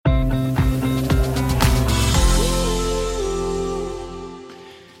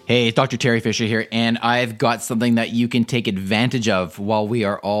Hey, it's Dr. Terry Fisher here, and I've got something that you can take advantage of while we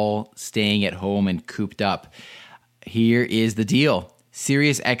are all staying at home and cooped up. Here is the deal.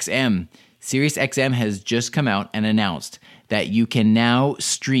 SiriusXM. SiriusXM has just come out and announced that you can now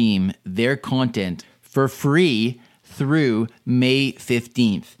stream their content for free through May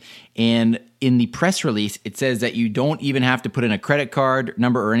 15th. And in the press release, it says that you don't even have to put in a credit card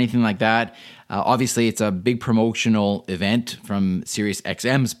number or anything like that. Obviously, it's a big promotional event from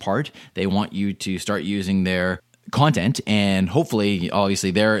SiriusXM's part. They want you to start using their content, and hopefully,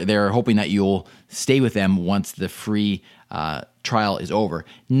 obviously, they're hoping that you'll stay with them once the free trial is over.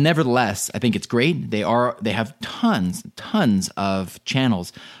 Nevertheless, I think it's great. They have tons of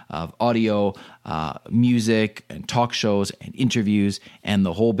channels of audio, music, and talk shows and interviews and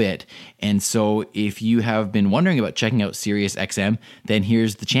the whole bit. And so, if you have been wondering about checking out SiriusXM, then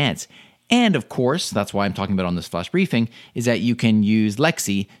here's the chance. And of course, that's why I'm talking about on this flash briefing, is that you can use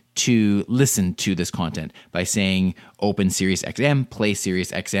Lexi to listen to this content by saying open SiriusXM, play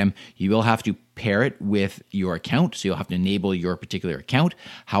SiriusXM. You will have to pair it with your account, so you'll have to enable your particular account.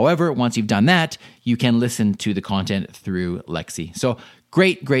 However, once you've done that, you can listen to the content through Lexi. So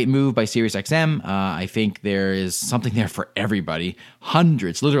great move by SiriusXM. I think there is something there for everybody.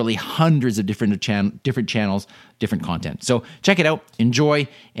 Literally hundreds of different channels, different content. So check it out, enjoy,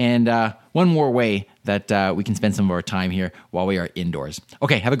 and one more way that we can spend some of our time here while we are indoors.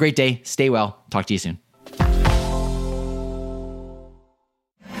 Okay, have a great day. Stay well. Talk to you soon.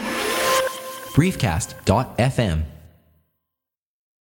 Briefcast.fm